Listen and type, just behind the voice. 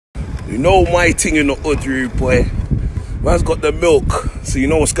You know my thing in the hood, rude boy. Man's got the milk, so you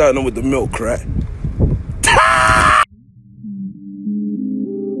know what's going on with the milk, right?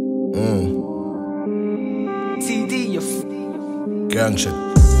 TD, you gang shit.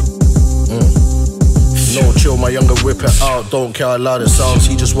 No chill, my younger whip it out. Don't care how loud it sounds.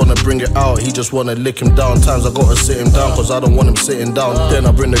 He just wanna bring it out. He just wanna lick him down. Times I gotta sit him down, cause I don't want him sitting down. Then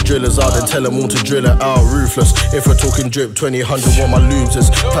I bring the drillers out and tell them all to drill it out. Ruthless. If we're talking drip, 20, 100 want my lubes is.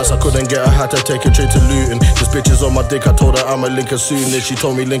 Plus I couldn't get a hat, I take a trade to Luton. This bitch is on my dick, I told her I'ma link her soon. Then she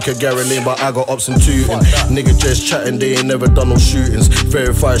told me link her Gary Lane, but I got ups and tooting. Nigga just chatting, they ain't never done no shootings.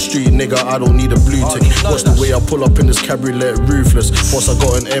 Verified street nigga, I don't need a blue tick. Watch the way I pull up in this cabriolet, ruthless. Boss, I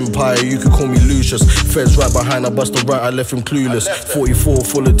got an empire, you could call me Lucius. Feds right behind, I bust the right, I left him clueless. 44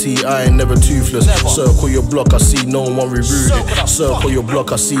 full of tea, I ain't never toothless. Circle your block, I see no one rerouting. Circle your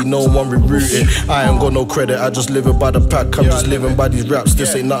block, I see no one rerouting. I ain't got no credit, I just live it by the pack. I'm just living by these raps,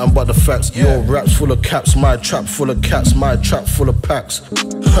 this ain't nothing but the facts. Your raps full of caps, my trap full of cats, my trap full of packs.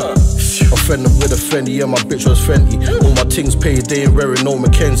 Offended with a Fendi, yeah, my bitch was Fenty. All my things paid, they ain't wearing no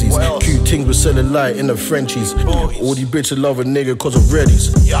Mackenzies. Cute things with selling light in the Frenchies. All these bitches love a nigga cause of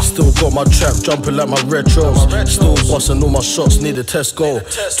Reddies. Still got my trap jumping like my retros. Still busting all my shots near the Tesco.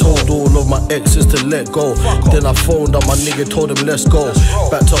 Told all of my exes to let go. Then I phoned up my nigga, told him let's go.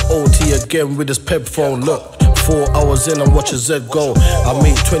 Back to OT again with this pep phone, look. 4 hours in and watch a Z go. I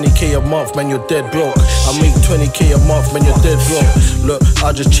make 20k a month, man, you're dead broke. I make 20k a month, man, you're dead broke. Look,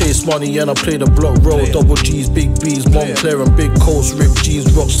 I just chase money and I play the block roll. Double G's, big B's, Montclair and big coats. Rip G's,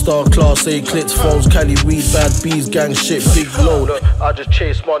 Rockstar, Class A, clits, phones, Cali weed, bad B's, gang shit, big load. Look, I just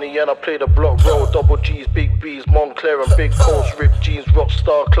chase money and I play the block roll. Double G's, big B's, Montclair and big coats. Rip G's,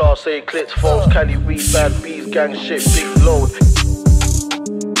 Rockstar, Class A, clits, phones, Cali weed, bad B's, gang shit, big load.